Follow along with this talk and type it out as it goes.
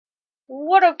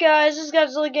What up, guys? This is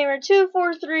Godzilla Gamer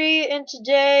 243, and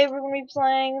today we're gonna be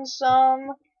playing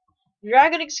some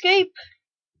Dragon Escape.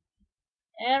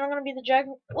 And I'm gonna be the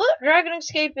dragon. What Dragon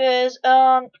Escape is?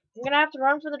 I'm gonna have to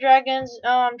run for the dragons.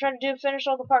 Try to finish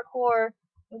all the parkour,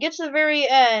 and get to the very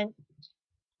end,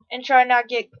 and try not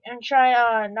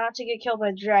to get killed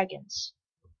by dragons.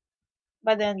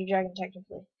 By the Ender Dragon,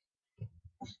 technically.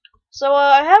 So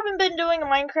I haven't been doing a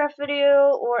Minecraft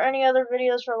video or any other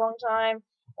videos for a long time.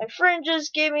 My friend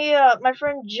just made me an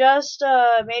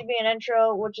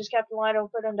intro, which is Captianlide.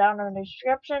 I'll put him down in the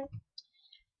description.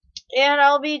 And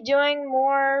I'll be doing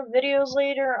more videos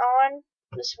later on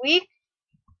this week.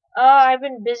 I've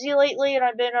been busy lately, and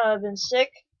I've been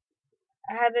sick.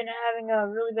 I have been having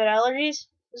really bad allergies.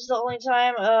 This is the only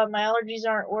time my allergies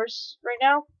aren't worse right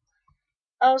now.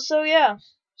 So yeah.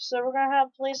 So we're gonna have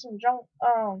to play some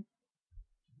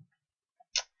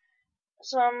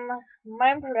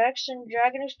Mine Production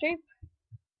Dragon Escape.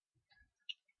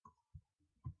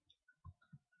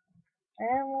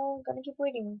 And we're gonna keep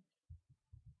waiting.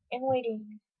 And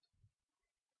waiting.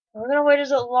 We're gonna wait as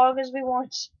long as we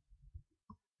want.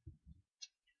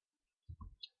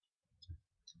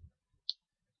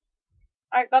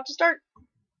 Alright, about to start.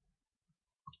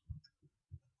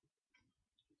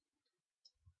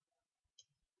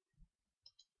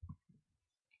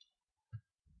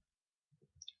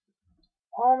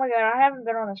 Oh my god, I haven't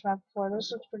been on this map before.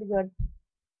 This looks pretty good.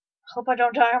 Hope I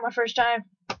don't die on my first time.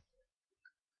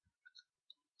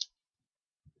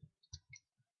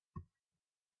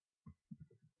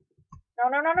 No,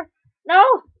 no, no, no.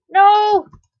 No! No!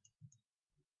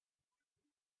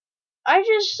 I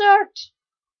just sucked.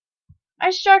 I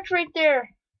sucked right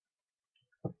there.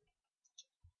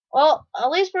 Well, at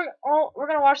least we're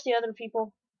gonna watch the other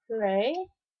people play.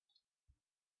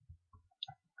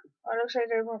 Oh, it looks like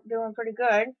they're doing pretty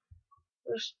good.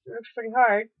 Looks pretty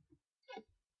hard.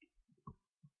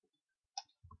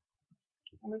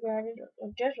 Oh my god, it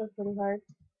does look pretty hard.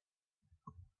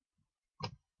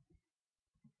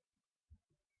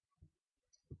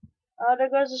 Oh,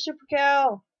 there goes the super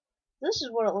cow. This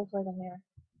is what it looks like in here.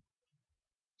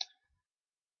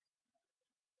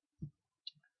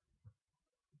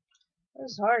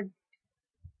 This is hard.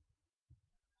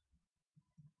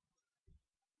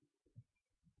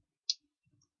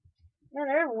 Man,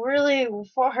 they're really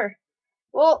far.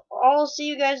 Well, I'll see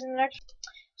you guys in the next.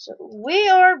 So we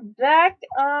are back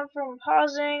from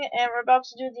pausing, and we're about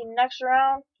to do the next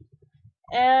round.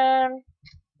 And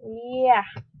yeah,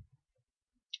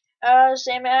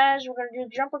 same as we're gonna do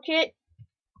the jumper kit.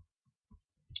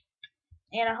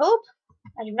 And I hope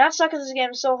I do not suck at this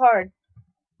game so hard.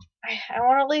 I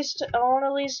want to at least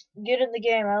get in the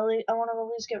game. I want to at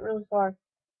least get really far.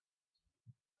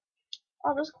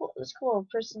 Oh, that's cool. That's cool.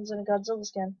 Person's in a Godzilla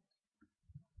skin.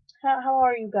 How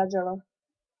are you, Godzilla?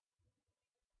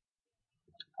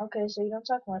 Okay, so you don't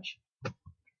talk much.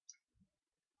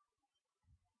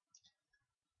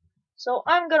 So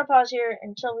I'm gonna pause here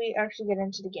until we actually get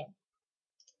into the game.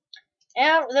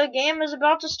 And the game is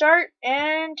about to start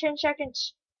in 10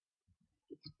 seconds.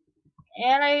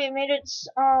 And I made it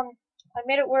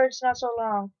where it's not so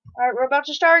long. Alright, we're about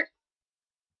to start.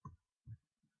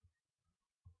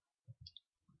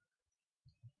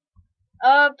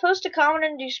 Post a comment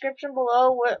in the description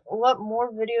below what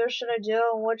more videos should I do,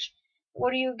 and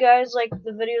what do you guys like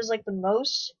the videos like the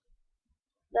most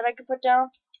that I could put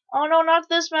down. Oh no, not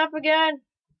this map again.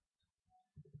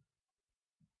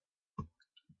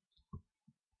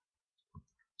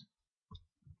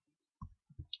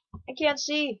 I can't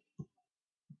see.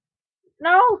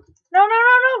 No, no, no,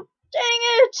 no, no! Dang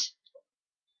it!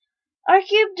 I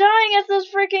keep dying at this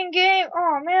freaking game.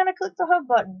 Oh man, I clicked the hub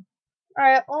button.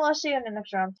 Alright, well, I'll see you in the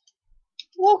next round.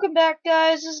 Welcome back,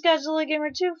 guys. This is Godzilla Gamer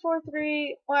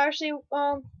 243. Well, actually,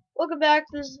 welcome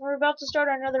back. We're about to start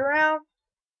another round.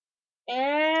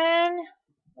 And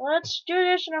let's do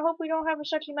this, and I hope we don't have a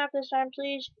sexy map this time,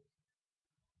 please.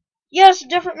 Yes,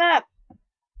 different map.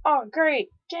 Oh,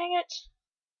 great. Dang it.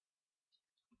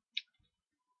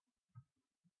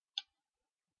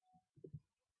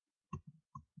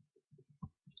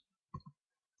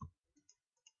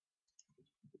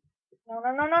 No,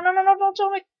 no, no, no, no, no, no, don't tell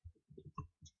me.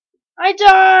 I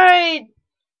died!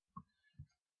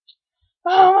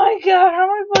 Oh my god, how am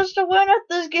I supposed to win at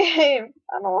this game?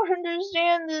 I don't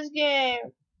understand this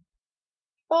game.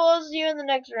 Well, I'll see you in the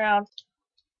next round.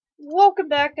 Welcome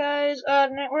back, guys.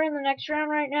 We're in the next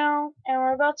round right now, and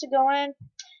we're about to go in.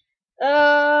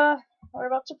 We're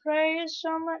about to play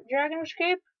some Dragon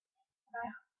Escape.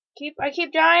 I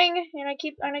keep dying, and I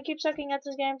keep sucking at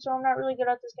this game, so I'm not really good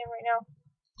at this game right now.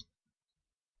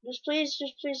 Just please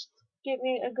get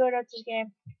me a good at this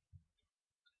game.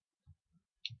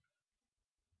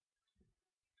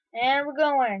 And we're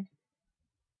going.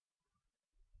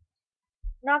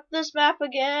 Not this map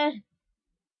again.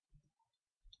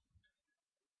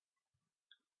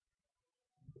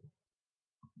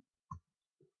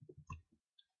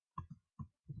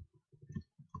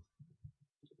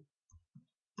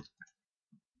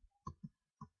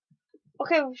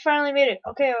 Okay, we finally made it.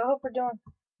 Okay, I hope we're doing.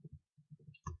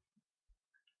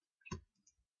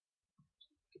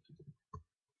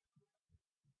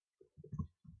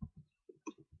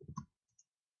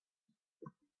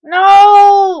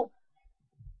 No!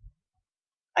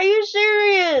 Are you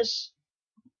serious?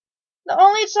 The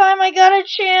only time I got a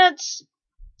chance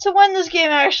to win this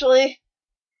game, actually.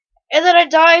 And then I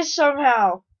die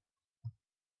somehow.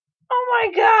 Oh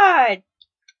my god!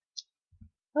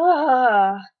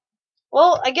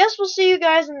 Well, I guess we'll see you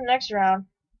guys in the next round.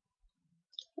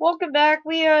 Welcome back.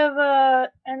 We have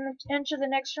entered the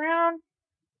next round.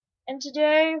 And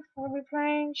today, we'll be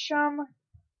playing some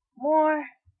more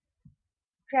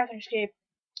Captain Escape.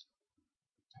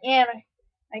 And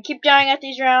I keep dying at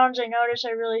these rounds. I notice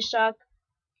I really suck.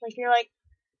 Like, you're like,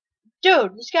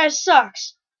 dude, this guy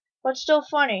sucks. But still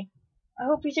funny. I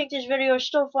hope you think this video is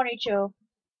still funny too.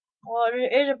 Well,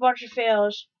 it is a bunch of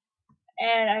fails.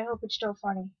 And I hope it's still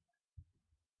funny.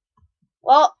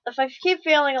 Well, if I keep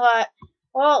failing a lot,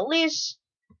 well, at least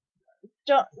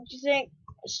don't you think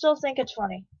still think it's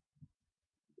funny.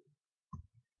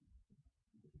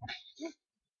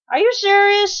 Are you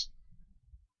serious?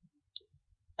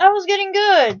 I was getting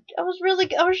good. I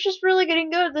was just really getting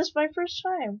good. This is my first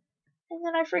time. And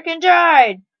then I freaking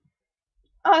died.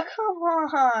 Oh, come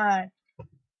on.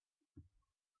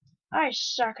 I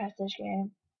suck at this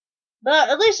game. But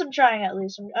at least I'm trying, at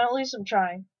least I'm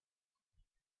trying.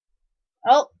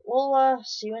 Oh, we'll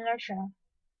see you in the next round.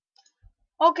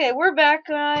 Okay, we're back,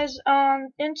 guys.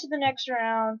 Into the next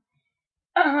round.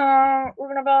 We're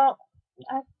gonna about.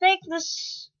 I think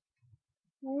this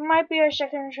might be our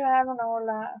second try. I don't know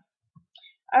that.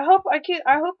 I hope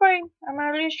I'm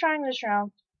at least trying this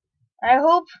round. I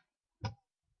hope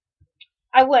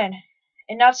I win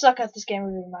and not suck at this game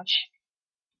really much,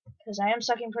 because I am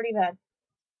sucking pretty bad.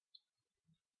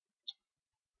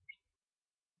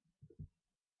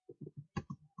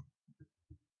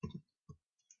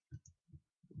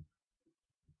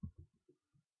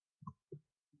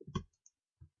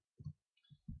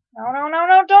 No, no, no,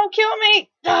 no! Don't kill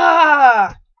me!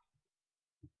 Ah!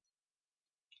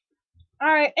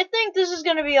 Alright, I think this is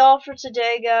gonna be all for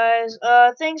today, guys.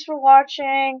 Thanks for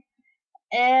watching,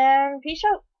 and peace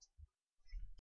out.